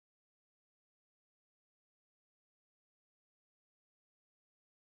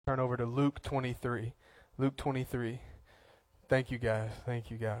turn over to Luke 23. Luke 23. Thank you guys. Thank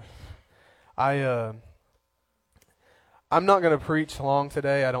you guys. I'm not going to preach long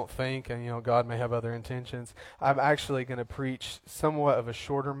today, I don't think, and God may have other intentions. I'm actually going to preach somewhat of a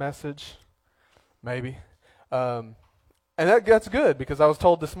shorter message, maybe. And that's good because I was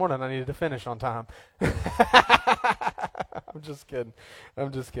told this morning I needed to finish on time. I'm just kidding.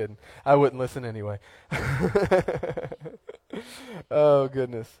 I wouldn't listen anyway. Oh,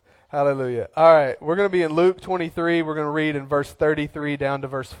 goodness. Hallelujah. All right, we're going to be in Luke 23. We're going to read in verse 33 down to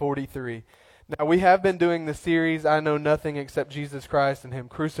verse 43. Now, we have been doing the series, I Know Nothing Except Jesus Christ and Him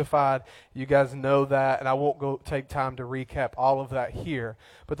Crucified. You guys know that, and I won't take time to recap all of that here.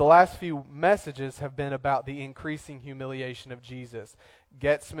 But the last few messages have been about the increasing humiliation of Jesus.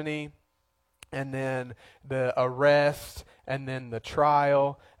 Gethsemane, and then the arrest, and then the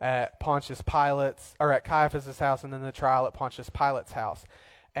trial at Pontius Pilate's, or at Caiaphas' house, and then the trial at Pontius Pilate's house.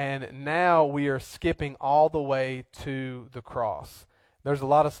 And now we are skipping all the way to the cross. There's a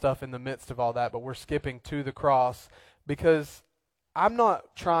lot of stuff in the midst of all that, but we're skipping to the cross because I'm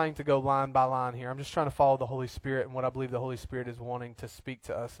not trying to go line by line here. I'm just trying to follow the Holy Spirit and what I believe the Holy Spirit is wanting to speak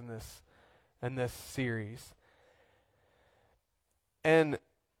to us in this series. And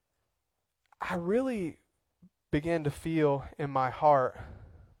I really began to feel in my heart.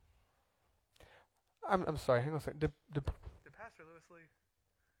 I'm sorry, hang on a second. Did Pastor Lewis leave?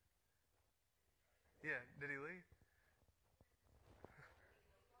 Yeah, did he leave?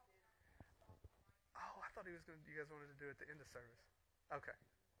 Oh, I thought you guys wanted to do it at the end of service. Okay.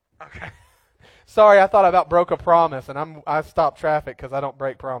 Sorry, I thought I about broke a promise, and I stopped traffic because I don't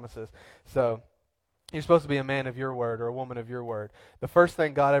break promises. So you're supposed to be a man of your word or a woman of your word. The first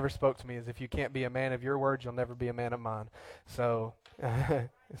thing God ever spoke to me is if you can't be a man of your word, you'll never be a man of mine. So I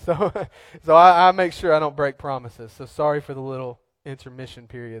make sure I don't break promises. So sorry for the little intermission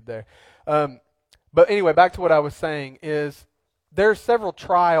period there. But anyway, back to what I was saying is there are several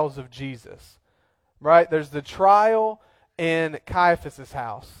trials of Jesus, right? There's the trial in Caiaphas'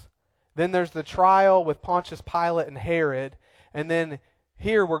 house. Then there's the trial with Pontius Pilate and Herod. And then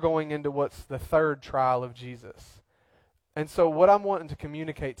here we're going into what's the third trial of Jesus. And so what I'm wanting to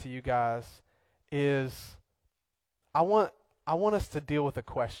communicate to you guys is I want us to deal with a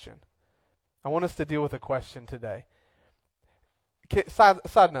question. I want us to deal with a question today.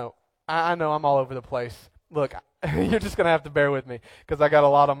 Side note, I know I'm all over the place. Look, you're just going to have to bear with me because I got a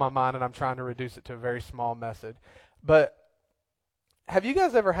lot on my mind and I'm trying to reduce it to a very small message. But have you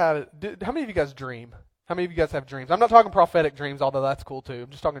guys ever had, how many of you guys dream? How many of you guys have dreams? I'm not talking prophetic dreams, although that's cool too. I'm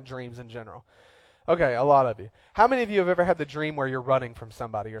just talking dreams in general. Okay, a lot of you. How many of you have ever had the dream where you're running from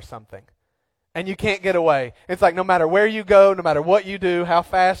somebody or something? And you can't get away. It's like no matter where you go, no matter what you do, how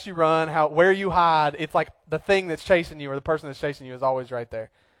fast you run, where you hide, it's like the thing that's chasing you or the person that's chasing you is always right there.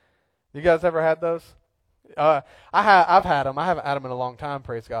 You guys ever had those? I've had them. I haven't had them in a long time,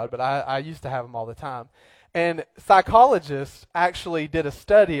 praise God, but I used to have them all the time. And psychologists actually did a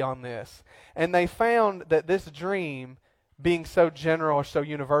study on this, and they found that this dream, being so general or so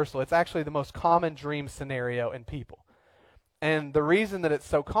universal, it's actually the most common dream scenario in people. And the reason that it's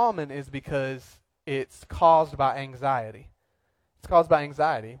so common is because it's caused by anxiety. It's caused by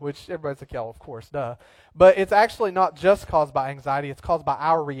anxiety, which everybody's like, yeah, of course, duh. But it's actually not just caused by anxiety, it's caused by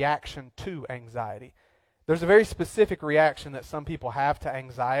our reaction to anxiety. There's a very specific reaction that some people have to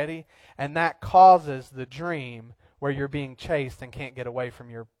anxiety, and that causes the dream where you're being chased and can't get away from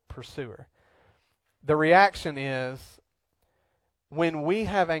your pursuer. The reaction is when we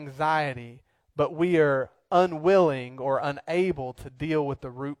have anxiety, but we are unwilling or unable to deal with the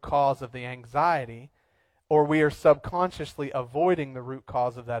root cause of the anxiety, or we are subconsciously avoiding the root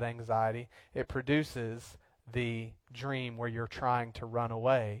cause of that anxiety, it produces the dream where you're trying to run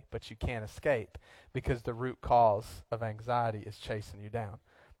away, but you can't escape because the root cause of anxiety is chasing you down.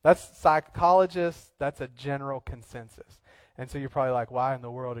 That's psychologists, that's a general consensus. And so you're probably like, why in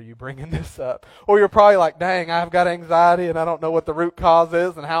the world are you bringing this up? Or you're probably like, dang, I've got anxiety and I don't know what the root cause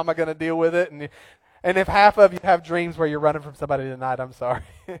is and how am I going to deal with it? And if half of you have dreams where you're running from somebody tonight, I'm sorry.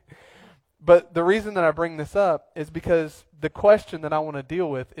 But the reason that I bring this up is because the question that I want to deal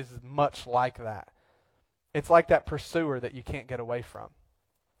with is much like that. It's like that pursuer that you can't get away from.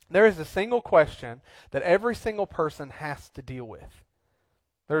 There is a single question that every single person has to deal with.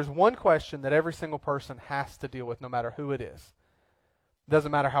 There's one question that every single person has to deal with, no matter who it is. It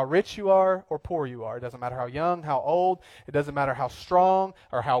doesn't matter how rich you are or poor you are. It doesn't matter how young, how old. It doesn't matter how strong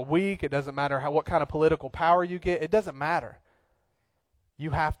or how weak. It doesn't matter what kind of political power you get. It doesn't matter.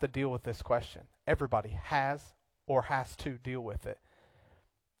 You have to deal with this question. Everybody has or has to deal with it.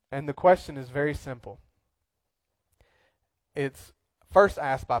 And the question is very simple. It's first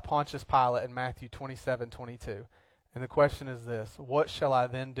asked by Pontius Pilate in Matthew 27:22. And the question is this: what shall I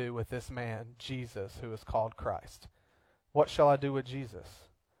then do with this man, Jesus, who is called Christ? What shall I do with Jesus?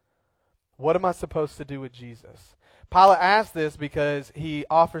 What am I supposed to do with Jesus? Pilate asked this because he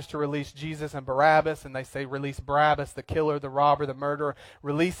offers to release Jesus and Barabbas, and they say, release Barabbas, the killer, the robber, the murderer,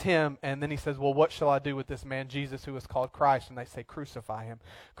 release him. And then he says, well, what shall I do with this man, Jesus, who is called Christ? And they say, crucify him,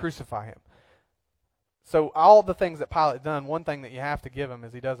 crucify him. So all the things that Pilate done, one thing that you have to give him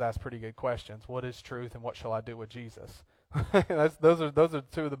is he does ask pretty good questions. What is truth, and what shall I do with Jesus? Those are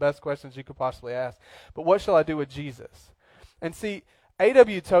two of the best questions you could possibly ask. But what shall I do with Jesus? And see,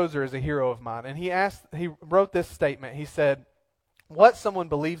 A.W. Tozer is a hero of mine, and he wrote this statement. He said, what someone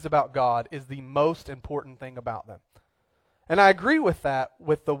believes about God is the most important thing about them. And I agree with that,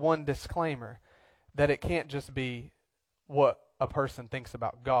 with the one disclaimer, that it can't just be what a person thinks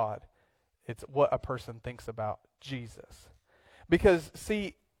about God. It's what a person thinks about Jesus. Because,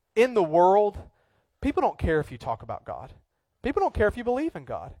 see, in the world, people don't care if you talk about God. People don't care if you believe in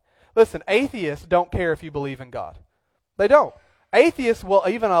God. Listen, atheists don't care if you believe in God. They don't. Atheists will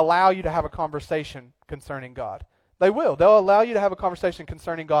even allow you to have a conversation concerning God. They will. They'll allow you to have a conversation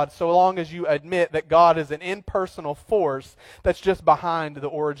concerning God so long as you admit that God is an impersonal force that's just behind the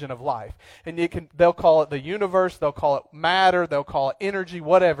origin of life. And they'll call it the universe, they'll call it matter, they'll call it energy,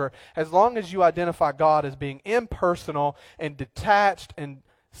 whatever. As long as you identify God as being impersonal and detached and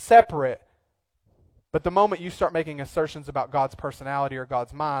separate. But the moment you start making assertions about God's personality or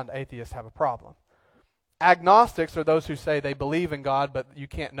God's mind, atheists have a problem. Agnostics are those who say they believe in God, but you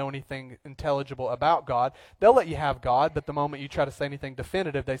can't know anything intelligible about God. They'll let you have God, but the moment you try to say anything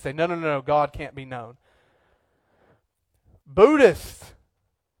definitive, they say, no, God can't be known. Buddhists,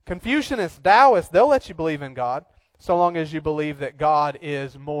 Confucianists, Taoists, they'll let you believe in God, so long as you believe that God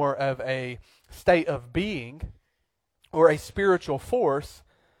is more of a state of being or a spiritual force,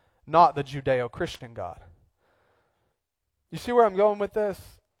 not the Judeo-Christian God. You see where I'm going with this?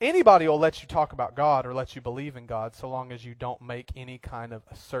 Anybody will let you talk about God or let you believe in God so long as you don't make any kind of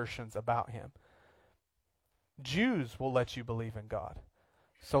assertions about Him. Jews will let you believe in God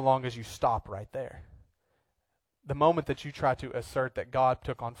so long as you stop right there. The moment that you try to assert that God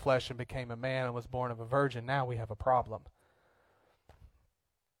took on flesh and became a man and was born of a virgin, now we have a problem.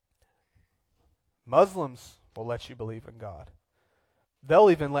 Muslims will let you believe in God.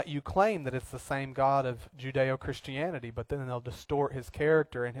 They'll even let you claim that it's the same God of Judeo-Christianity, but then they'll distort His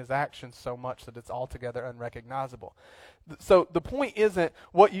character and His actions so much that it's altogether unrecognizable. So the point isn't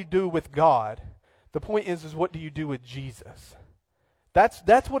what you do with God. The point is what do you do with Jesus?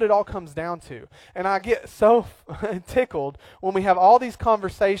 That's what it all comes down to. And I get so tickled when we have all these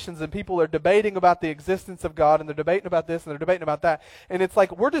conversations and people are debating about the existence of God, and they're debating about this and they're debating about that. And it's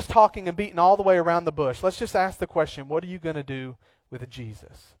like we're just talking and beating all the way around the bush. Let's just ask the question, what are you going to do with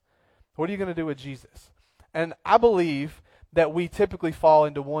Jesus? What are you going to do with Jesus? And I believe that we typically fall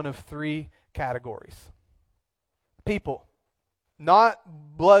into one of three categories. People. Not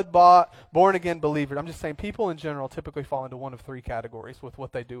blood-bought, born-again believers. I'm just saying people in general typically fall into one of three categories with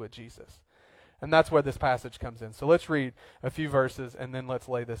what they do with Jesus. And that's where this passage comes in. So let's read a few verses and then let's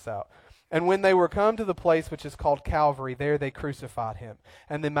lay this out. And when they were come to the place which is called Calvary, there they crucified him,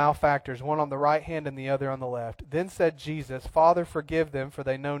 and the malefactors, one on the right hand and the other on the left. Then said Jesus, Father, forgive them, for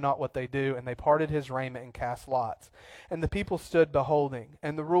they know not what they do. And they parted his raiment and cast lots. And the people stood beholding.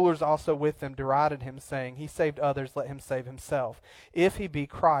 And the rulers also with them derided him, saying, He saved others, let him save himself, if he be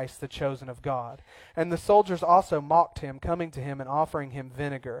Christ, the chosen of God. And the soldiers also mocked him, coming to him and offering him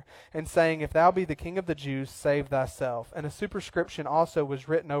vinegar, and saying, If thou be the King of the Jews, save thyself. And a superscription also was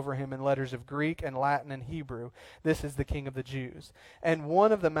written over him in letters of Greek and Latin and Hebrew, This is the King of the Jews. And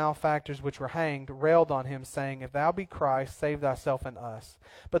one of the malefactors which were hanged railed on him, saying, If thou be Christ, save thyself and us.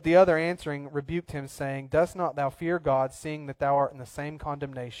 But the other answering rebuked him, saying, Dost not thou fear God, seeing that thou art in the same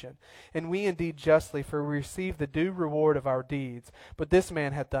condemnation? And we indeed justly, for we receive the due reward of our deeds. But this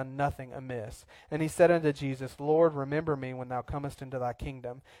man hath done nothing amiss. And he said unto Jesus, Lord, remember me when thou comest into thy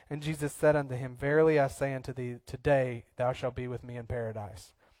kingdom. And Jesus said unto him, Verily I say unto thee, today thou shalt be with me in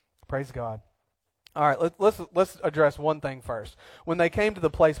paradise. Praise God. All right, let's address one thing first. When they came to the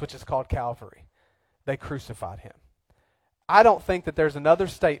place which is called Calvary, they crucified him. I don't think that there's another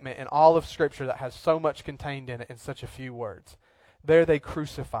statement in all of Scripture that has so much contained in it in such a few words. There they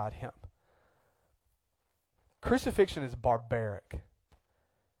crucified him. Crucifixion is barbaric.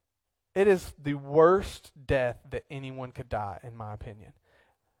 It is the worst death that anyone could die, in my opinion.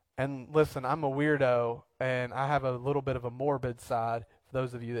 And listen, I'm a weirdo, and I have a little bit of a morbid side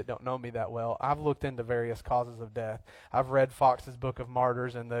those of you that don't know me that well, I've looked into various causes of death. I've read Fox's Book of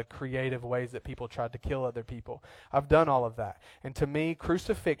Martyrs and the creative ways that people tried to kill other people. I've done all of that. And to me,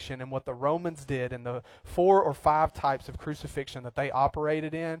 crucifixion and what the Romans did and the 4 or 5 types of crucifixion that they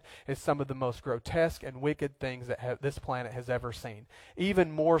operated in is some of the most grotesque and wicked things that this planet has ever seen.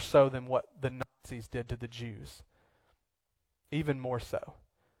 Even more so than what the Nazis did to the Jews. Even more so.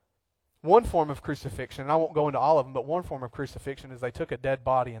 One form of crucifixion, and I won't go into all of them, but one form of crucifixion is they took a dead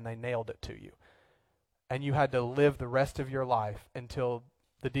body and they nailed it to you. And you had to live the rest of your life until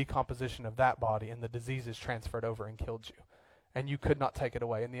the decomposition of that body and the diseases transferred over and killed you. And you could not take it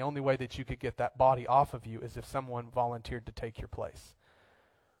away. And the only way that you could get that body off of you is if someone volunteered to take your place.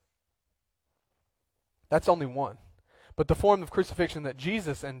 That's only one. But the form of crucifixion that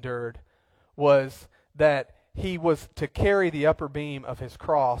Jesus endured was that he was to carry the upper beam of his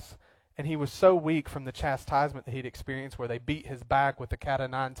cross. And he was so weak from the chastisement that he'd experienced, where they beat his back with the cat o'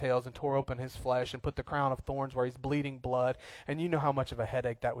 nine tails and tore open his flesh and put the crown of thorns where he's bleeding blood. And you know how much of a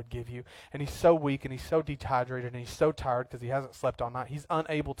headache that would give you. And he's so weak and he's so dehydrated and he's so tired because he hasn't slept all night. He's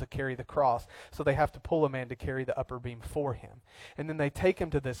unable to carry the cross. So they have to pull a man to carry the upper beam for him. And then they take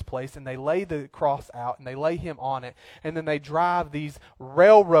him to this place and they lay the cross out and they lay him on it. And then they drive these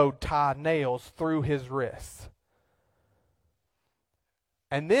railroad tie nails through his wrists.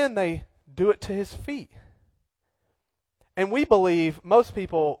 And then they do it to his feet. And we believe, most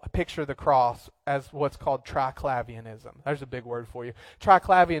people picture the cross as what's called triclavianism. There's a big word for you.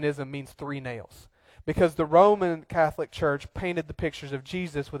 Triclavianism means 3 nails. Because the Roman Catholic Church painted the pictures of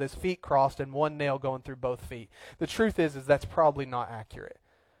Jesus with his feet crossed and 1 nail going through both feet. The truth is that's probably not accurate.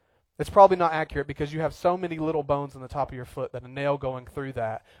 It's probably not accurate because you have so many little bones on the top of your foot that a nail going through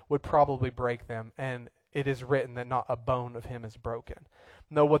that would probably break them. And it is written that not a bone of him is broken.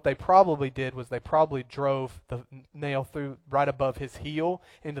 No, what they probably did was they probably drove the nail through right above his heel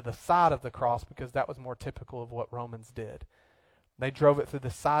into the side of the cross, because that was more typical of what Romans did. They drove it through the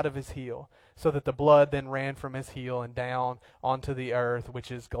side of his heel so that the blood then ran from his heel and down onto the earth,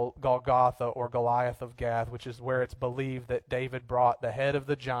 which is Golgotha or Goliath of Gath, which is where it's believed that David brought the head of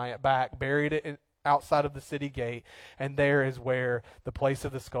the giant back, buried it outside of the city gate, and there is where the place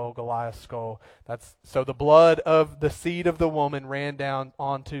of the skull, Goliath's skull. So the blood of the seed of the woman ran down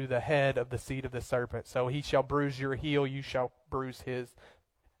onto the head of the seed of the serpent. So he shall bruise your heel, you shall bruise his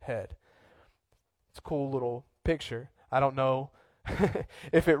head. It's a cool little picture. I don't know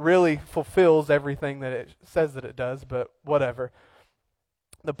if it really fulfills everything that it says that it does, but whatever.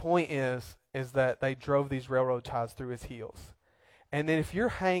 The point is that they drove these railroad ties through his heels. And then if you're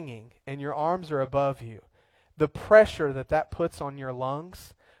hanging and your arms are above you, the pressure that puts on your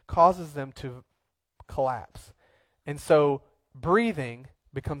lungs causes them to collapse. And so breathing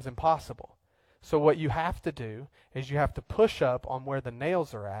becomes impossible. So what you have to do is you have to push up on where the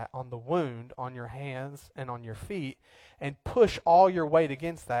nails are at, on the wound, on your hands and on your feet, and push all your weight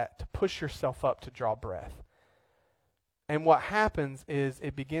against that to push yourself up to draw breath. And what happens is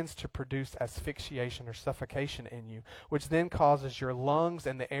it begins to produce asphyxiation or suffocation in you, which then causes your lungs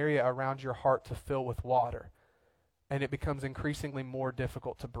and the area around your heart to fill with water. And it becomes increasingly more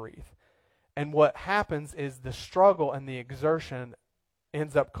difficult to breathe. And what happens is the struggle and the exertion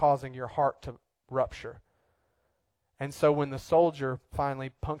ends up causing your heart to rupture. And so when the soldier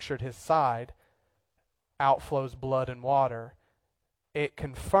finally punctured his side, out flows blood and water. It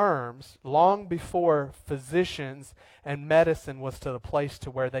confirms, long before physicians and medicine was to the place to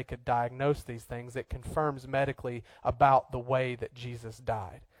where they could diagnose these things, it confirms medically about the way that Jesus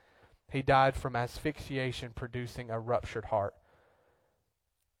died. He died from asphyxiation producing a ruptured heart.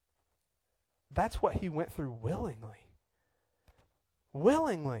 That's what he went through willingly.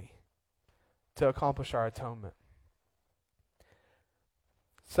 Willingly to accomplish our atonement.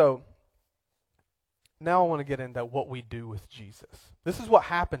 So, now I want to get into what we do with Jesus. This is what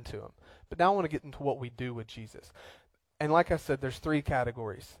happened to him. But now I want to get into what we do with Jesus. And like I said, there's 3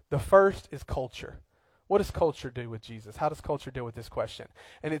 categories. The first is culture. What does culture do with Jesus? How does culture deal with this question?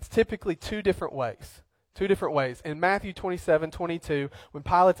 And it's typically 2 different ways. 2 different ways. In Matthew 27:22, when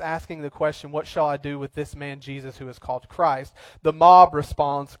Pilate's asking the question, what shall I do with this man Jesus who is called Christ? The mob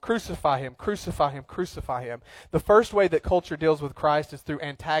responds, crucify him, crucify him, crucify him. The first way that culture deals with Christ is through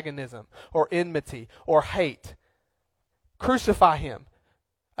antagonism or enmity or hate. Crucify him.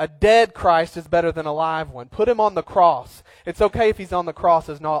 A dead Christ is better than a live one. Put him on the cross. It's okay if he's on the cross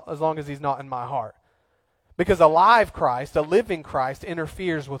as long as he's not in my heart. Because a live Christ, a living Christ,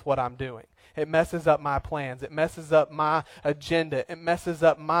 interferes with what I'm doing. It messes up my plans. It messes up my agenda. It messes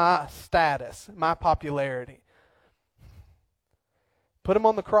up my status, my popularity. Put him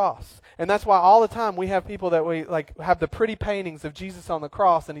on the cross. And that's why all the time we have people that we like have the pretty paintings of Jesus on the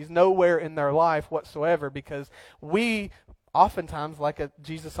cross and he's nowhere in their life whatsoever because we oftentimes like a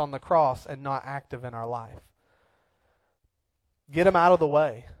Jesus on the cross and not active in our life. Get him out of the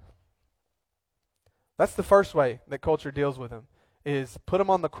way. That's the first way that culture deals with him, is put him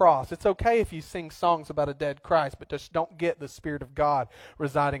on the cross. It's okay if you sing songs about a dead Christ, but just don't get the Spirit of God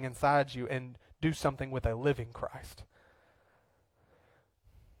residing inside you and do something with a living Christ.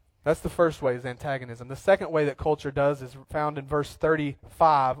 That's the first way, is antagonism. The second way that culture does is found in verse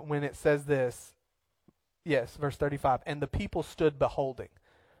 35 when it says this. Yes, verse 35. And the people stood beholding.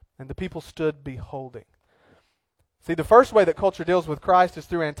 And the people stood beholding. See, the first way that culture deals with Christ is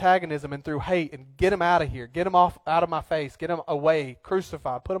through antagonism and through hate and get him out of here. Get him off out of my face. Get him away.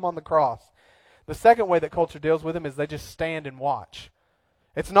 Crucify. Put him on the cross. The second way that culture deals with him is they just stand and watch.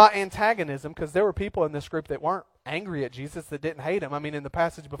 It's not antagonism because there were people in this group that weren't angry at Jesus, that didn't hate him. I mean, in the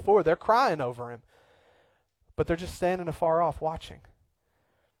passage before, they're crying over him. But they're just standing afar off watching.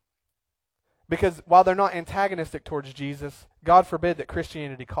 Because while they're not antagonistic towards Jesus, God forbid that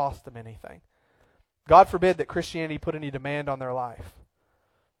Christianity cost them anything. God forbid that Christianity put any demand on their life.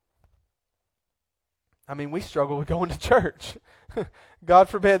 I mean, we struggle with going to church. God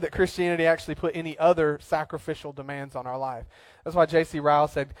forbid that Christianity actually put any other sacrificial demands on our life. That's why J.C. Ryle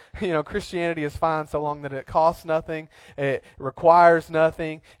said, Christianity is fine so long that it costs nothing, it requires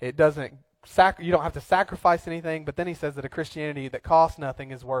nothing, it doesn't you don't have to sacrifice anything. But then he says that a Christianity that costs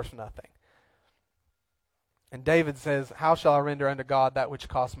nothing is worth nothing. And David says, how shall I render unto God that which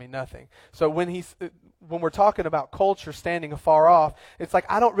costs me nothing? So when we're talking about culture standing afar off, it's like,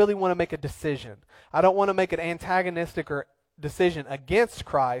 I don't really want to make a decision. I don't want to make an antagonistic or decision against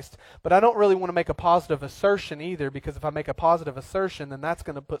Christ, but I don't really want to make a positive assertion either, because if I make a positive assertion, then that's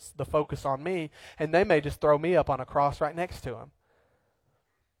going to put the focus on me, and they may just throw me up on a cross right next to him.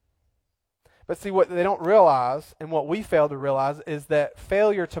 But see, what they don't realize, and what we fail to realize, is that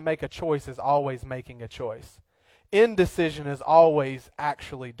failure to make a choice is always making a choice. Indecision is always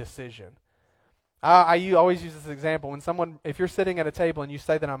actually decision. I always use this example. If you're sitting at a table and you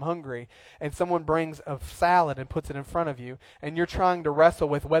say that I'm hungry, and someone brings a salad and puts it in front of you, and you're trying to wrestle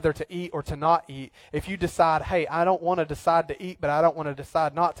with whether to eat or to not eat, if you decide, hey, I don't want to decide to eat, but I don't want to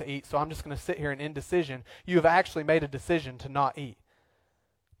decide not to eat, so I'm just going to sit here in indecision, you have actually made a decision to not eat.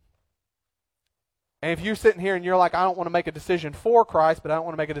 And if you're sitting here and you're like, I don't want to make a decision for Christ, but I don't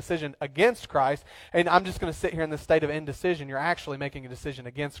want to make a decision against Christ, and I'm just going to sit here in this state of indecision, you're actually making a decision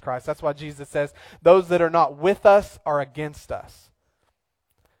against Christ. That's why Jesus says, those that are not with us are against us.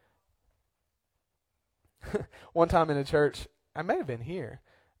 One time in a church, I may have been here.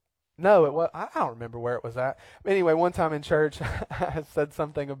 No, it was. I don't remember where it was at. But anyway, one time in church, I said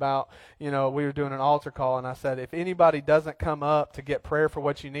something about, we were doing an altar call, and I said, if anybody doesn't come up to get prayer for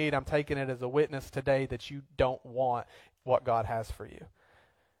what you need, I'm taking it as a witness today that you don't want what God has for you.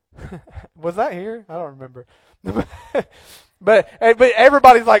 Was that here? I don't remember. But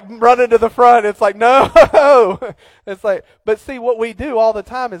everybody's like running to the front. It's like, no. It's like, but see, what we do all the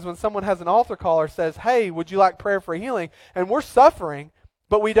time is when someone has an altar call or says, hey, would you like prayer for healing? And we're suffering,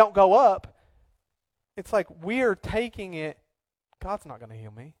 but we don't go up. It's like we're taking it, God's not going to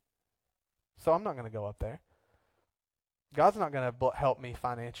heal me, so I'm not going to go up there. God's not going to help me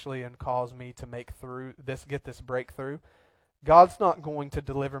financially and cause me to get this breakthrough. God's not going to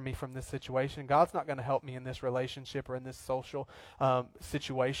deliver me from this situation. God's not going to help me in this relationship or in this social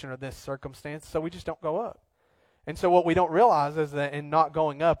situation or this circumstance, so we just don't go up. And so what we don't realize is that in not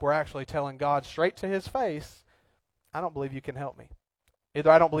going up, we're actually telling God straight to his face, I don't believe you can help me. Either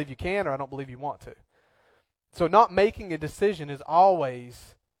I don't believe you can or I don't believe you want to. So not making a decision is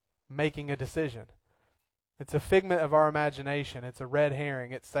always making a decision. It's a figment of our imagination. It's a red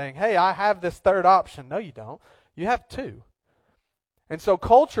herring. It's saying, hey, I have this third option. No, you don't. You have two. And so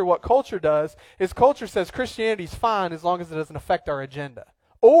what culture does is culture says Christianity's fine as long as it doesn't affect our agenda.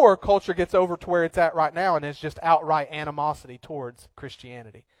 Or culture gets over to where it's at right now and it's just outright animosity towards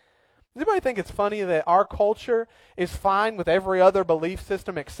Christianity. Does anybody think it's funny that our culture is fine with every other belief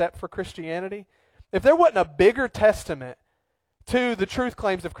system except for Christianity? If there wasn't a bigger testament to the truth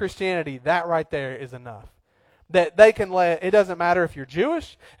claims of Christianity, that right there is enough. That they can it doesn't matter if you're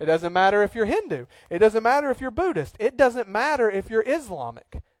Jewish, it doesn't matter if you're Hindu, it doesn't matter if you're Buddhist, it doesn't matter if you're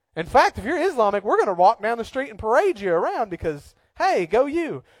Islamic. In fact, if you're Islamic, we're going to walk down the street and parade you around because, hey, go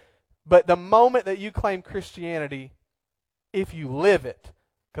you. But the moment that you claim Christianity, if you live it,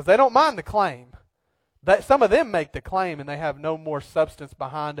 because they don't mind the claim. Some of them make the claim and they have no more substance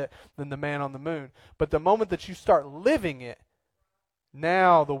behind it than the man on the moon. But the moment that you start living it,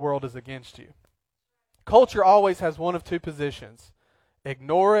 now the world is against you. Culture always has one of two positions.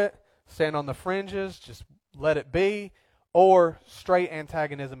 ignore it, stand on the fringes, just let it be, or straight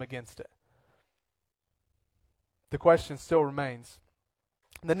antagonism against it? The question still remains.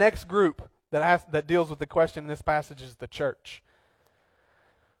 The next group that deals with the question in this passage is the church.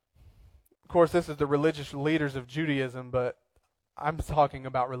 Of course, this is the religious leaders of Judaism, but I'm talking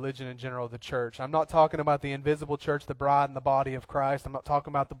about religion in general, the church. I'm not talking about the invisible church, the bride and the body of Christ. I'm not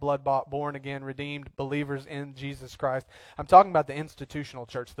talking about the blood-bought, born-again, redeemed believers in Jesus Christ. I'm talking about the institutional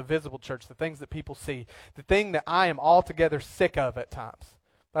church, the visible church, the things that people see, the thing that I am altogether sick of at times.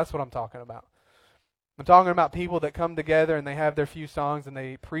 That's what I'm talking about. I'm talking about people that come together and they have their few songs and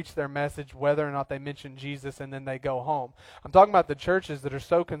they preach their message whether or not they mention Jesus, and then they go home. I'm talking about the churches that are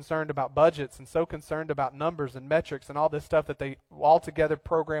so concerned about budgets and so concerned about numbers and metrics and all this stuff that they altogether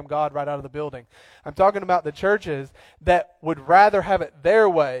program God right out of the building. I'm talking about the churches that would rather have it their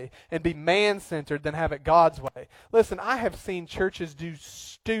way and be man-centered than have it God's way. Listen, I have seen churches do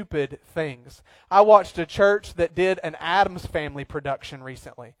stupid things. I watched a church that did an Addams Family production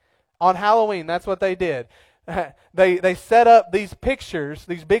recently. On Halloween, that's what they did. They set up these pictures,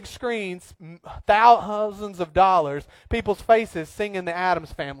 these big screens, thousands of dollars, people's faces singing the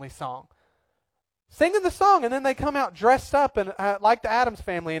Addams Family song. Singing the song, and then they come out dressed up and like the Addams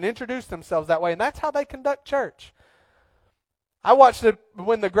Family and introduce themselves that way, and that's how they conduct church. I watched it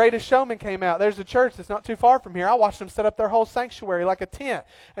when The Greatest Showman came out. There's a church that's not too far from here. I watched them set up their whole sanctuary like a tent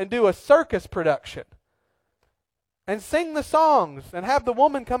and do a circus production. And sing the songs, and have the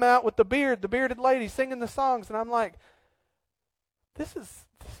woman come out with the bearded lady singing the songs, and I'm like, this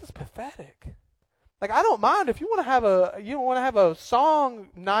is pathetic. Like, I don't mind if you want to have a song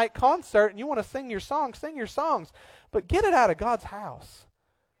night concert and you want to sing your songs, but get it out of God's house.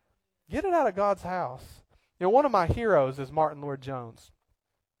 Get it out of God's house. You know, one of my heroes is Martin Lloyd-Jones.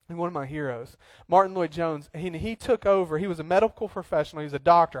 One of my heroes, Martin Lloyd-Jones, he took over. He was a medical professional. He was a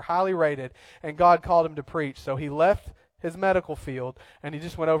doctor, highly rated, and God called him to preach. So he left his medical field, and he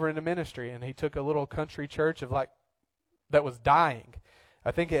just went over into ministry, and he took a little country church that was dying.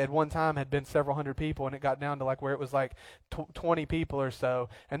 I think it at one time had been several hundred people, and it got down to where it was 20 people or so.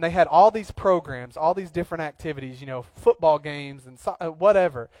 And they had all these programs, all these different activities, football games and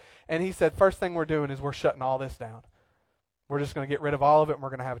whatever. And he said, first thing we're doing is we're shutting all this down. We're just going to get rid of all of it, and we're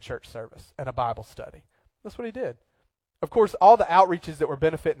going to have a church service and a Bible study. That's what he did. Of course, all the outreaches that were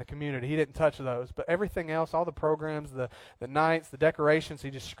benefiting the community, he didn't touch those. But everything else, all the programs, the nights, the decorations, he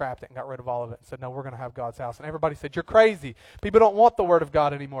just scrapped it and got rid of all of it and said, no, we're going to have God's house. And everybody said, you're crazy. People don't want the Word of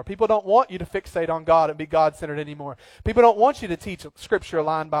God anymore. People don't want you to fixate on God and be God-centered anymore. People don't want you to teach Scripture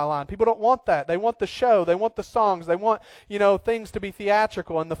line by line. People don't want that. They want the show. They want the songs. They want, things to be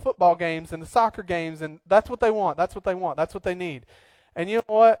theatrical, and the football games and the soccer games, and that's what they want. That's what they want. That's what they need. And you know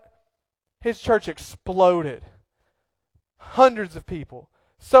what? His church exploded. Hundreds of people.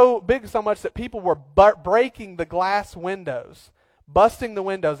 So big, so much that people were breaking the glass windows, busting the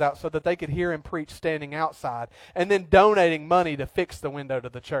windows out so that they could hear him preach standing outside, and then donating money to fix the window to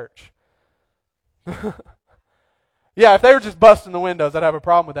the church. Yeah, if they were just busting the windows, I'd have a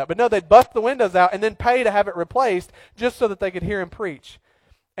problem with that. But no, they'd bust the windows out and then pay to have it replaced just so that they could hear him preach.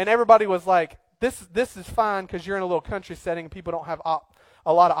 And everybody was like, this is fine because you're in a little country setting and people don't have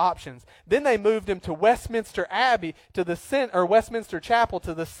a lot of options. Then they moved him to Westminster Abbey, or Westminster Chapel,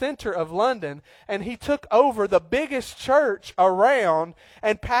 to the center of London, and he took over the biggest church around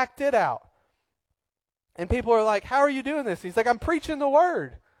and packed it out. And people are like, how are you doing this? He's like, I'm preaching the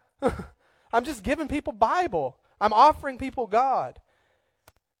Word. I'm just giving people Bible. I'm offering people God.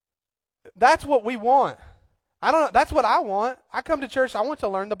 That's what we want. That's what I want. I come to church, I want to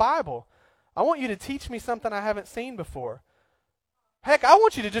learn the Bible. I want you to teach me something I haven't seen before. Heck, I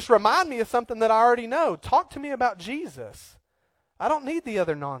want you to just remind me of something that I already know. Talk to me about Jesus. I don't need the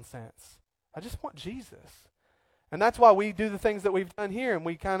other nonsense. I just want Jesus. And that's why we do the things that we've done here, and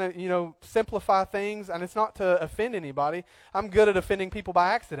we kind of, simplify things, and it's not to offend anybody. I'm good at offending people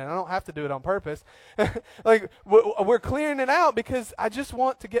by accident. I don't have to do it on purpose. We're clearing it out because I just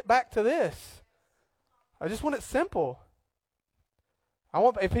want to get back to this. I just want it simple.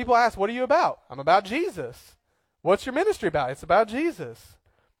 If people ask, what are you about? I'm about Jesus. What's your ministry about? It's about Jesus.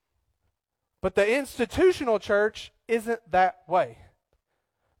 But the institutional church isn't that way.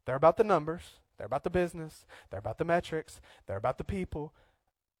 They're about the numbers. They're about the business. They're about the metrics. They're about the people.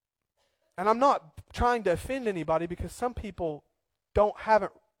 And I'm not trying to offend anybody because some people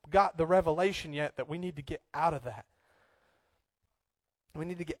haven't got the revelation yet that we need to get out of that. We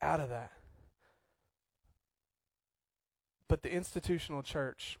need to get out of that. But the institutional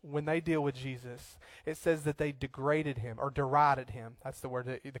church, when they deal with Jesus, it says that they degraded him or derided him. That's the word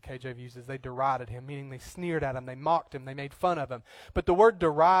that the KJV uses. They derided him, meaning they sneered at him, they mocked him, they made fun of him. But the word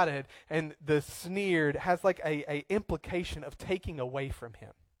derided and the sneered has like a implication of taking away from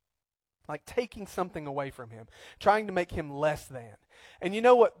him. Like taking something away from him, trying to make him less than. And you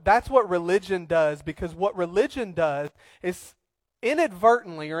know what? That's what religion does, because what religion does is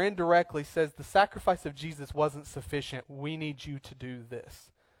inadvertently or indirectly says the sacrifice of Jesus wasn't sufficient. We need you to do this.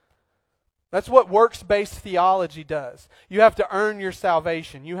 That's what works-based theology does. You have to earn your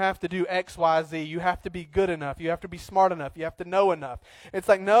salvation. You have to do X, Y, Z. You have to be good enough. You have to be smart enough. You have to know enough. It's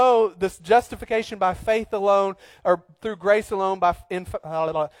like, no, this justification by faith alone, or through grace alone,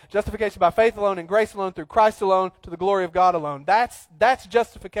 justification by faith alone and grace alone, through Christ alone, to the glory of God alone. That's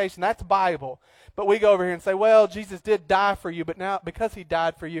justification. That's Bible. But we go over here and say, well, Jesus did die for you, but now, because he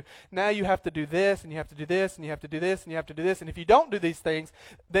died for you, now you have to do this, and you have to do this, and you have to do this, and you have to do this. And if you don't do these things,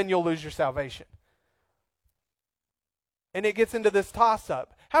 then you'll lose your salvation. And it gets into this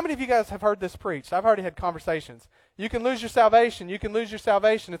toss-up. How many of you guys have heard this preached? I've already had conversations. You can lose your salvation. You can lose your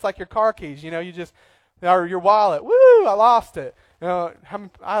salvation. It's like your car keys. You know, or your wallet. Woo, I lost it. You know,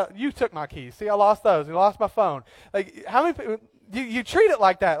 you took my keys. See, I lost those. I lost my phone. Like, how many people... You treat it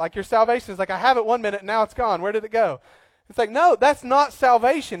like that, like your salvation is like, I have it 1 minute, now it's gone. Where did it go? It's like, no, that's not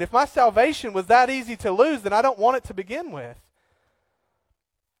salvation. If my salvation was that easy to lose, then I don't want it to begin with.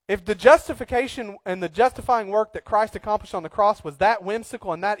 If the justification and the justifying work that Christ accomplished on the cross was that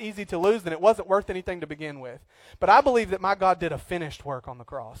whimsical and that easy to lose, then it wasn't worth anything to begin with. But I believe that my God did a finished work on the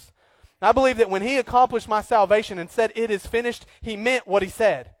cross. I believe that when he accomplished my salvation and said, it is finished, he meant what he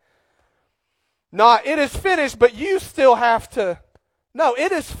said. Not, it is finished, but you still have to. No,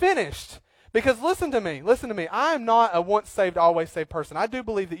 it is finished. Because listen to me. I am not a once saved, always saved person. I do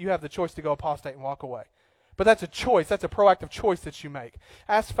believe that you have the choice to go apostate and walk away. But that's a choice. That's a proactive choice that you make.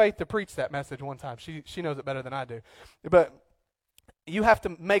 Ask Faith to preach that message one time. She knows it better than I do. But you have to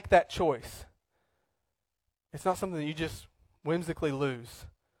make that choice. It's not something that you just whimsically lose.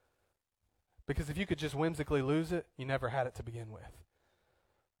 Because if you could just whimsically lose it, you never had it to begin with.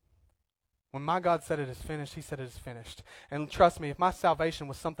 When my God said it is finished, he said it is finished. And trust me, if my salvation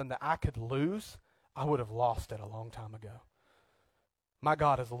was something that I could lose, I would have lost it a long time ago. My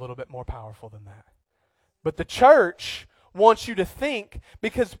God is a little bit more powerful than that. But the church wants you to think,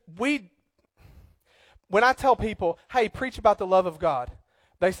 because when I tell people, hey, preach about the love of God,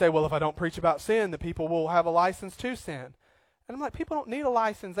 they say, well, if I don't preach about sin, the people will have a license to sin. And I'm like, people don't need a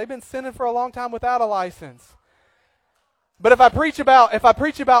license. They've been sinning for a long time without a license. But if I preach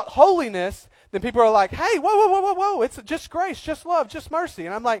about holiness, then people are like, hey, whoa, it's just grace, just love, just mercy.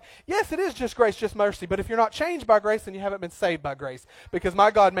 And I'm like, yes, it is just grace, just mercy. But if you're not changed by grace, then you haven't been saved by grace. Because my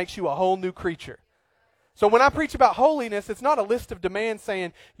God makes you a whole new creature. So when I preach about holiness, it's not a list of demands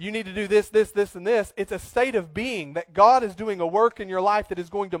saying you need to do this, this, this, and this. It's a state of being that God is doing a work in your life that is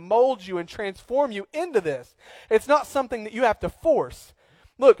going to mold you and transform you into this. It's not something that you have to force.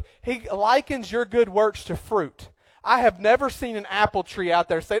 Look, he likens your good works to fruit. I have never seen an apple tree out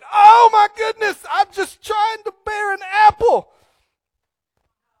there saying, oh my goodness, I'm just trying to bear an apple.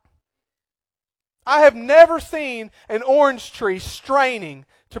 I have never seen an orange tree straining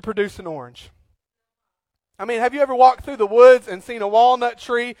to produce an orange. I mean, have you ever walked through the woods and seen a walnut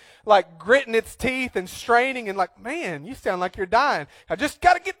tree like gritting its teeth and straining and like, man, you sound like you're dying. I just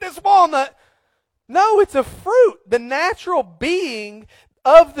got to get this walnut. No, it's a fruit. The natural being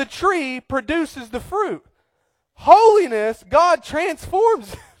of the tree produces the fruit. Holiness, God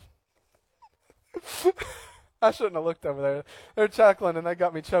transforms. I shouldn't have looked over there. They're chuckling and they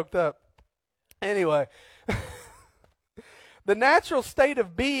got me choked up. Anyway, the natural state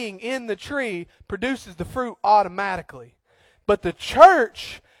of being in the tree produces the fruit automatically. But the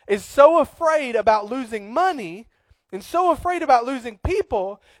church is so afraid about losing money and so afraid about losing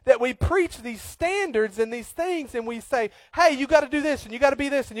people that we preach these standards and these things and we say, hey, you got to do this and you got to be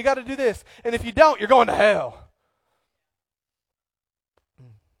this and you got to do this. And if you don't, you're going to hell.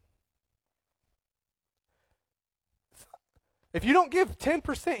 If you don't give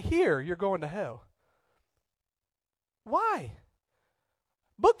 10% here, you're going to hell. Why?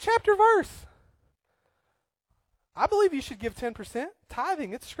 Book, chapter, verse. I believe you should give 10%.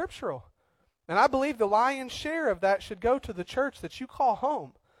 Tithing, it's scriptural. And I believe the lion's share of that should go to the church that you call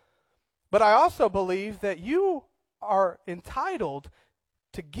home. But I also believe that you are entitled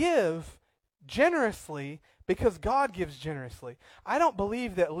to give generously because God gives generously. I don't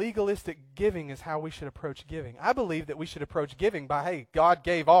believe that legalistic giving is how we should approach giving. I believe that we should approach giving by, hey, God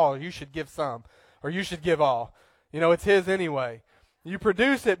gave all, you should give some. Or you should give all. You know, it's His anyway. You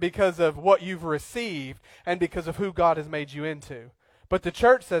produce it because of what you've received and because of who God has made you into. But the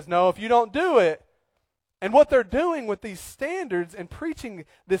church says, no, if you don't do it, and what they're doing with these standards and preaching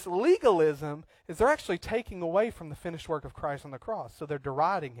this legalism is they're actually taking away from the finished work of Christ on the cross. So they're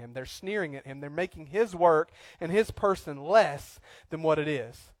deriding him, they're sneering at him, they're making his work and his person less than what it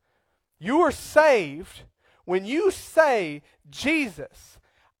is. You are saved when you say, Jesus,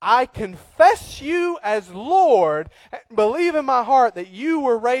 I confess you as Lord and believe in my heart that you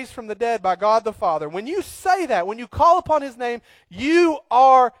were raised from the dead by God the Father. When you say that, when you call upon his name, you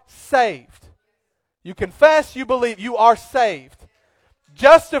are saved. You confess, you believe, you are saved.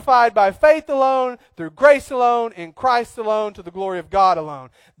 Justified by faith alone, through grace alone, in Christ alone, to the glory of God alone.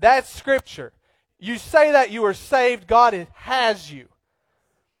 That's Scripture. You say that you are saved, God has you.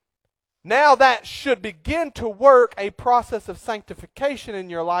 Now that should begin to work a process of sanctification in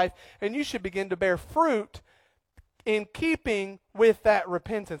your life, and you should begin to bear fruit in keeping with that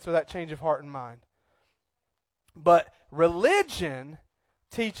repentance or that change of heart and mind. But religion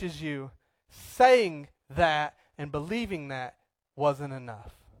teaches you saying that and believing that wasn't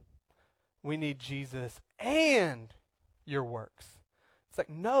enough. We need Jesus and your works. It's like,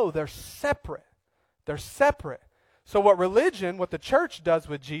 no, they're separate. They're separate. So what the church does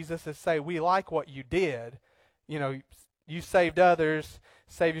with Jesus is say, we like what you did. You know, you saved others,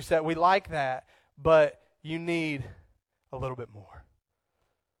 saved yourself. We like that, but you need a little bit more.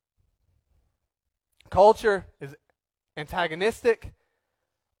 Culture is antagonistic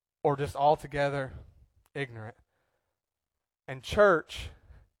or just altogether ignorant. And church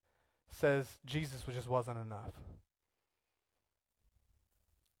says Jesus just wasn't enough.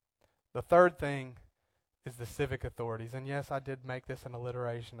 The third thing is the civic authorities. And yes, I did make this an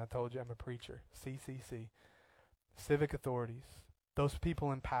alliteration. I told you I'm a preacher. CCC. Civic authorities. Those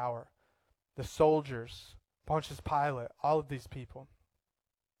people in power. The soldiers. Pontius Pilate. All of these people.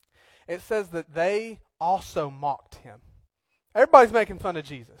 It says that they also mocked him. Everybody's making fun of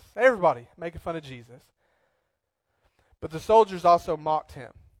Jesus. Everybody making fun of Jesus. But the soldiers also mocked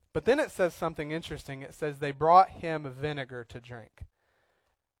him. But then it says something interesting. It says they brought him vinegar to drink.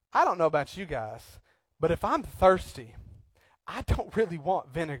 I don't know about you guys, but if I'm thirsty, I don't really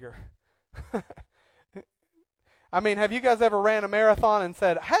want vinegar. I mean, have you guys ever ran a marathon and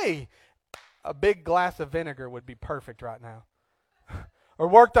said, hey, a big glass of vinegar would be perfect right now? Or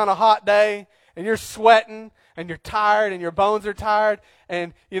worked on a hot day and you're sweating and you're tired and your bones are tired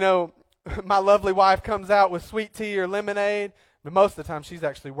and, you know, my lovely wife comes out with sweet tea or lemonade. But most of the time she's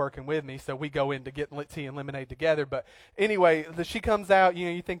actually working with me, so we go in to get tea and lemonade together. But anyway, she comes out, you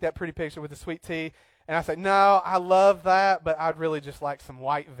know, you think that pretty picture with the sweet tea. And I say, no, I love that, but I'd really just like some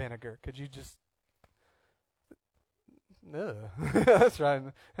white vinegar. Could you just... Ugh. That's right.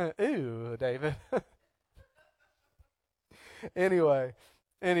 Ew, David. Anyway,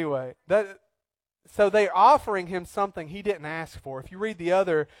 so they're offering him something he didn't ask for. If you read the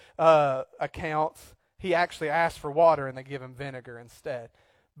other accounts, he actually asked for water and they give him vinegar instead.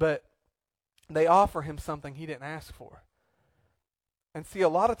 But they offer him something he didn't ask for. And see, a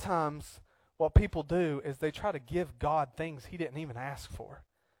lot of times what people do is they try to give God things he didn't even ask for.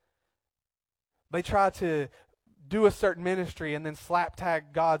 They try to do a certain ministry and then slap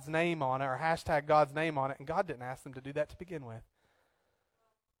tag God's name on it or hashtag God's name on it, and God didn't ask them to do that to begin with.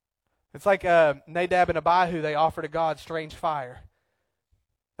 It's like Nadab and Abihu, they offer to God strange fire.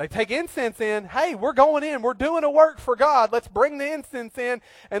 They take incense in. Hey, we're going in. We're doing a work for God. Let's bring the incense in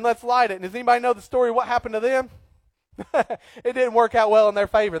and let's light it. And does anybody know the story of what happened to them? It didn't work out well in their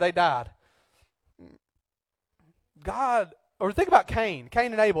favor. They died. God, or think about Cain.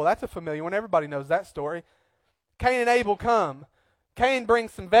 Cain and Abel, that's a familiar one. Everybody knows that story. Cain and Abel come. Cain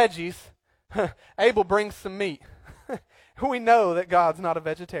brings some veggies. Abel brings some meat. We know that God's not a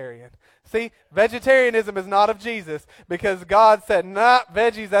vegetarian. See, vegetarianism is not of Jesus because God said, nah,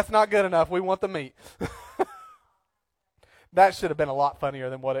 veggies, that's not good enough. We want the meat. That should have been a lot funnier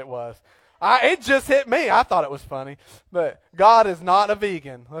than what it was. It just hit me. I thought it was funny. But God is not a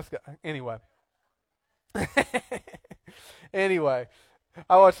vegan. Let's go. Anyway. Anyway,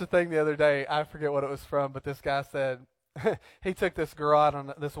 I watched a thing the other day. I forget what it was from, but this guy said he took this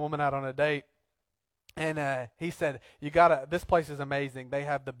woman out on a date. And he said, this place is amazing. They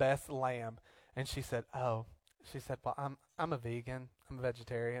have the best lamb. And she said, well, I'm a vegan. I'm a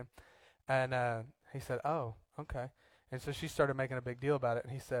vegetarian. And he said, oh, okay. And so she started making a big deal about it.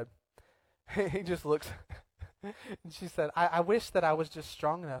 And he said, he just looks, and she said, I wish that I was just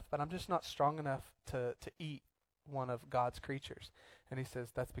strong enough, but I'm just not strong enough to eat one of God's creatures. And he says,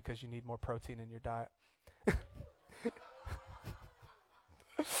 that's because you need more protein in your diet.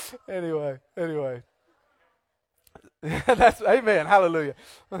 Anyway. That's amen. Hallelujah.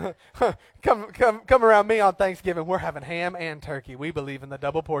 Come around me on Thanksgiving. We're having ham and turkey. We believe in the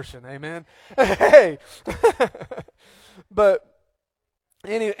double portion. Amen. Hey. But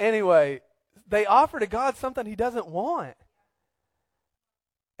anyway, they offer to God something he doesn't want.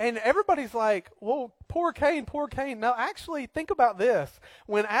 And everybody's like, well, poor Cain, poor Cain. No, actually, think about this.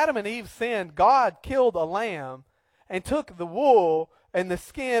 When Adam and Eve sinned, God killed a lamb and took the wool and the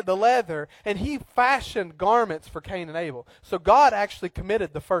skin, the leather, and he fashioned garments for Cain and Abel. So God actually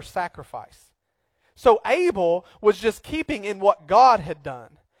committed the first sacrifice. So Abel was just keeping in what God had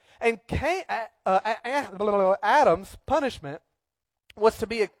done. And Adam's punishment was to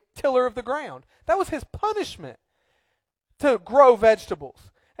be a tiller of the ground. That was his punishment, to grow vegetables.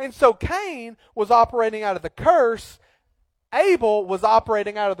 And so Cain was operating out of the curse. Abel was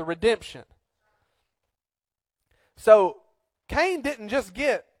operating out of the redemption. So Cain didn't just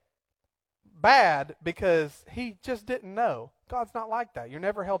get bad because he just didn't know. God's not like that. You're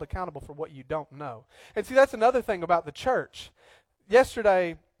never held accountable for what you don't know. And see, that's another thing about the church.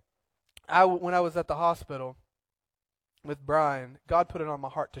 Yesterday, when I was at the hospital with Brian, God put it on my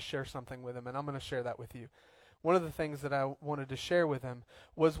heart to share something with him, and I'm going to share that with you. One of the things that I wanted to share with him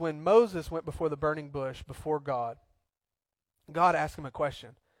was when Moses went before the burning bush, before God, God asked him a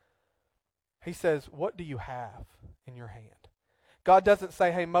question. He says, what do you have in your hand? God doesn't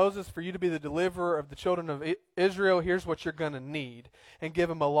say, hey, Moses, for you to be the deliverer of the children of Israel, here's what you're going to need, and give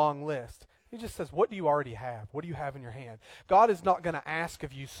him a long list. He just says, what do you already have? What do you have in your hand? God is not going to ask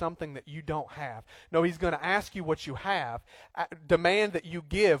of you something that you don't have. No, he's going to ask you what you have, demand that you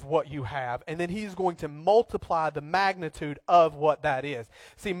give what you have, and then he's going to multiply the magnitude of what that is.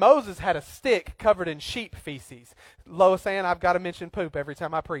 See, Moses had a stick covered in sheep feces. Lois Ann, I've got to mention poop every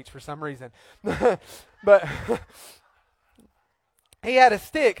time I preach for some reason. But he had a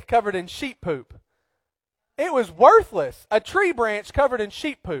stick covered in sheep poop. It was worthless. A tree branch covered in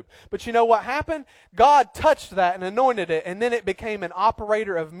sheep poop. But you know what happened? God touched that and anointed it, and then it became an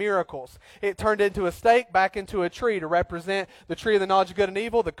operator of miracles. It turned into a stake, back into a tree to represent the tree of the knowledge of good and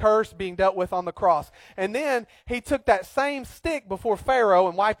evil, the curse being dealt with on the cross. And then he took that same stick before Pharaoh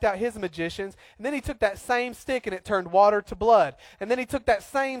and wiped out his magicians. And then he took that same stick and it turned water to blood. And then he took that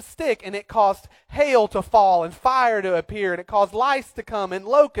same stick and it caused hail to fall and fire to appear. And it caused lice to come and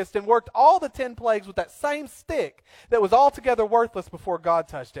locusts, and worked all the 10 plagues with that same stick that was altogether worthless before God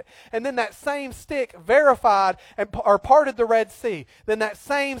touched it. And then that same stick verified or parted the Red Sea. Then that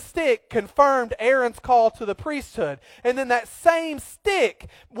same stick confirmed Aaron's call to the priesthood. And then that same stick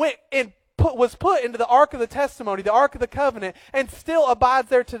was put into the Ark of the Testimony, the Ark of the Covenant, and still abides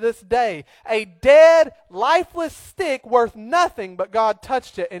there to this day. A dead, lifeless stick worth nothing, but God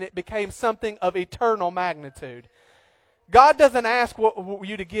touched it and it became something of eternal magnitude. God doesn't ask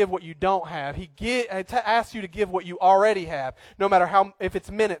you to give what you don't have. He asks you to give what you already have, no matter if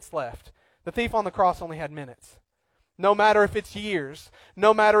it's minutes left. The thief on the cross only had minutes. No matter if it's years.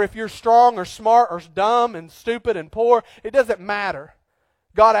 No matter if you're strong or smart or dumb and stupid and poor. It doesn't matter.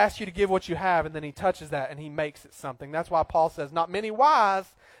 God asks you to give what you have, and then he touches that and he makes it something. That's why Paul says, not many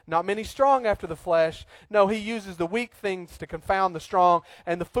wise, not many strong after the flesh. No, he uses the weak things to confound the strong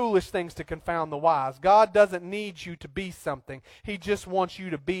and the foolish things to confound the wise. God doesn't need you to be something. He just wants you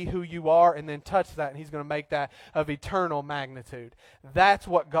to be who you are and then touch that, and he's going to make that of eternal magnitude. That's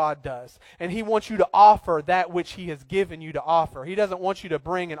what God does. And he wants you to offer that which he has given you to offer. He doesn't want you to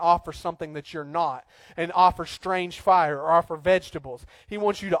bring and offer something that you're not, and offer strange fire or offer vegetables. He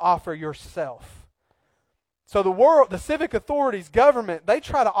wants you to offer yourself. So the world, the civic authorities, government, they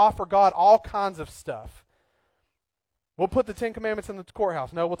try to offer God all kinds of stuff. We'll put the 10 Commandments in the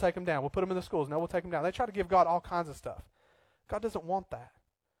courthouse. No, we'll take them down. We'll put them in the schools. No, we'll take them down. They try to give God all kinds of stuff. God doesn't want that.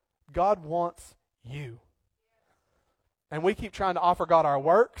 God wants you. And we keep trying to offer God our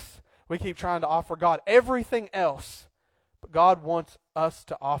works. We keep trying to offer God everything else. But God wants us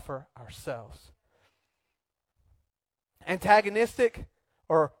to offer ourselves. Antagonistic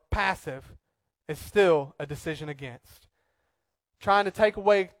or passive is still a decision against. Trying to take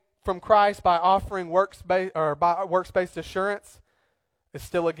away from Christ by offering works-based assurance is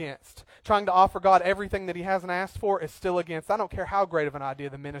still against. Trying to offer God everything that he hasn't asked for is still against. I don't care how great of an idea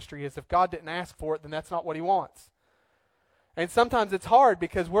the ministry is. If God didn't ask for it, then that's not what he wants. And sometimes it's hard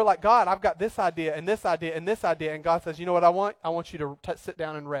because we're like, God, I've got this idea and this idea and this idea. And God says, you know what I want? I want you to sit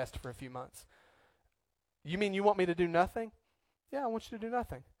down and rest for a few months. You mean you want me to do nothing? Yeah, I want you to do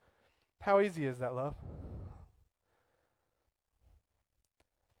nothing. How easy is that, love?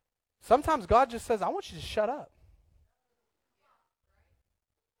 Sometimes God just says, I want you to shut up.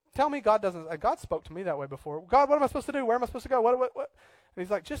 Tell me God doesn't. God spoke to me that way before. God, what am I supposed to do? Where am I supposed to go? What? And he's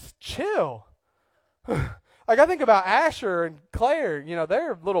like, just chill. Like I think about Asher and Claire,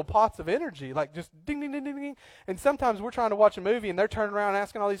 they're little pots of energy, like just ding, ding, ding, ding, ding. And sometimes we're trying to watch a movie and they're turning around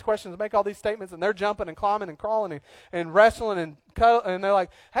asking all these questions, make all these statements, and they're jumping and climbing and crawling and wrestling and and they're like,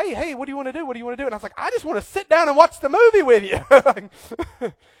 hey, what do you want to do? What do you want to do? And I was like, I just want to sit down and watch the movie with you.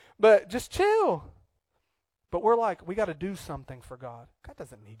 But just chill. But we're like, we got to do something for God. God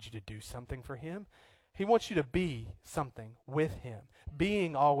doesn't need you to do something for Him. He wants you to be something with Him.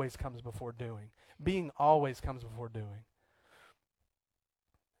 Being always comes before doing. Being always comes before doing.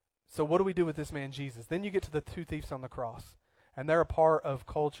 So what do we do with this man Jesus? Then you get to the two thieves on the cross. And they're a part of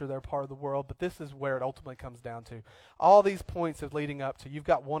culture, they're a part of the world, but this is where it ultimately comes down to. All these points of leading up to, you've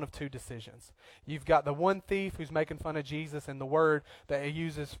got one of two decisions. You've got the one thief who's making fun of Jesus, and the word that he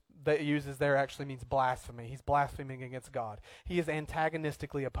uses there actually means blasphemy. He's blaspheming against God. He is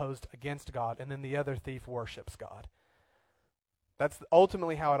antagonistically opposed against God, and then the other thief worships God. That's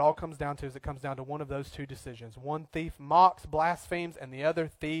ultimately how it all comes down to, is it comes down to one of those two decisions. One thief mocks, blasphemes, and the other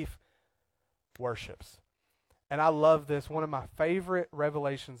thief worships. And I love this. One of my favorite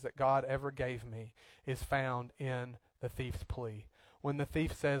revelations that God ever gave me is found in the thief's plea. When the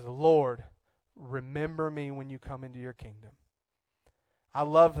thief says, Lord, remember me when you come into your kingdom. I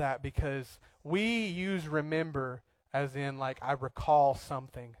love that because we use remember as in like I recall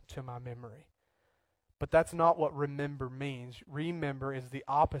something to my memory. But that's not what remember means. Remember is the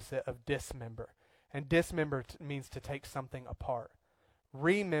opposite of dismember. And dismember means to take something apart.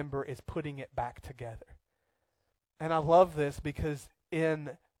 Remember is putting it back together. And I love this because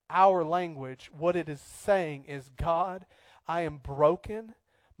in our language, what it is saying is, God, I am broken.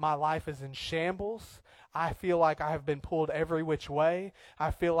 My life is in shambles. I feel like I have been pulled every which way.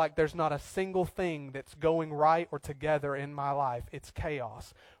 I feel like there's not a single thing that's going right or together in my life. It's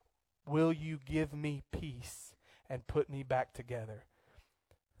chaos. Will you give me peace and put me back together?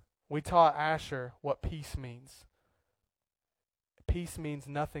 We taught Asher what peace means. Peace means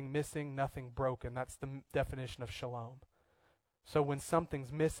nothing missing, nothing broken. That's the definition of shalom. So when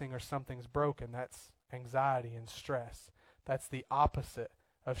something's missing or something's broken, that's anxiety and stress. That's the opposite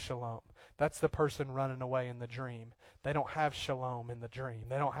of shalom. That's the person running away in the dream. They don't have shalom in the dream.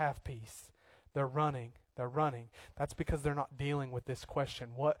 They don't have peace. They're running. That's because they're not dealing with this question.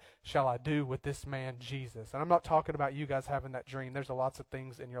 What shall I do with this man Jesus? And I'm not talking about you guys having that dream. There's lots of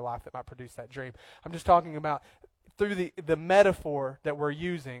things in your life that might produce that dream. I'm just talking about through the metaphor that we're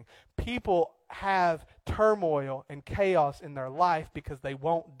using, people have turmoil and chaos in their life because they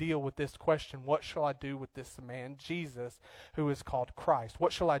won't deal with this question, what shall I do with this man, Jesus, who is called Christ?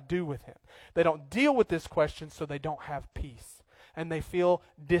 What shall I do with him? They don't deal with this question, so they don't have peace. And they feel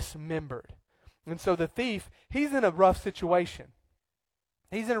dismembered. And so the thief, he's in a rough situation.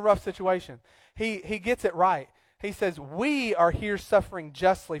 He gets it right. He says, we are here suffering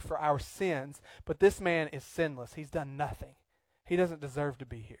justly for our sins, but this man is sinless. He's done nothing. He doesn't deserve to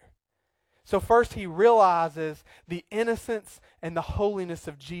be here. So first he realizes the innocence and the holiness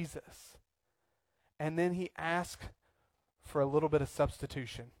of Jesus. And then he asks for a little bit of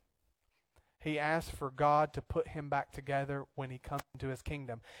substitution. He asks for God to put him back together when he comes into his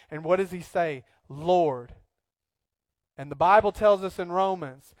kingdom. And what does he say? Lord. And the Bible tells us in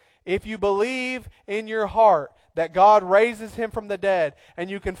Romans, if you believe in your heart that God raises him from the dead, and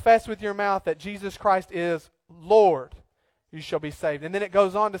you confess with your mouth that Jesus Christ is Lord, you shall be saved. And then it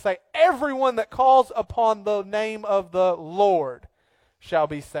goes on to say, everyone that calls upon the name of the Lord shall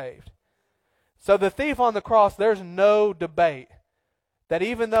be saved. So the thief on the cross, there's no debate that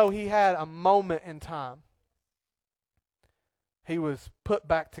even though he had a moment in time, he was put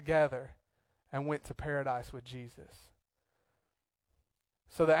back together and went to paradise with Jesus.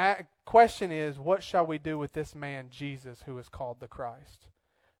 So the question is, what shall we do with this man, Jesus, who is called the Christ?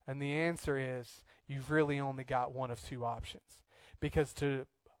 And the answer is, you've really only got one of two options. Because to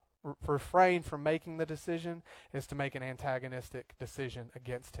refrain from making the decision is to make an antagonistic decision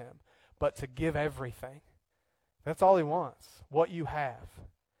against him. But to give everything, that's all he wants, what you have.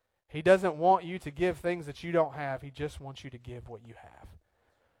 He doesn't want you to give things that you don't have. He just wants you to give what you have.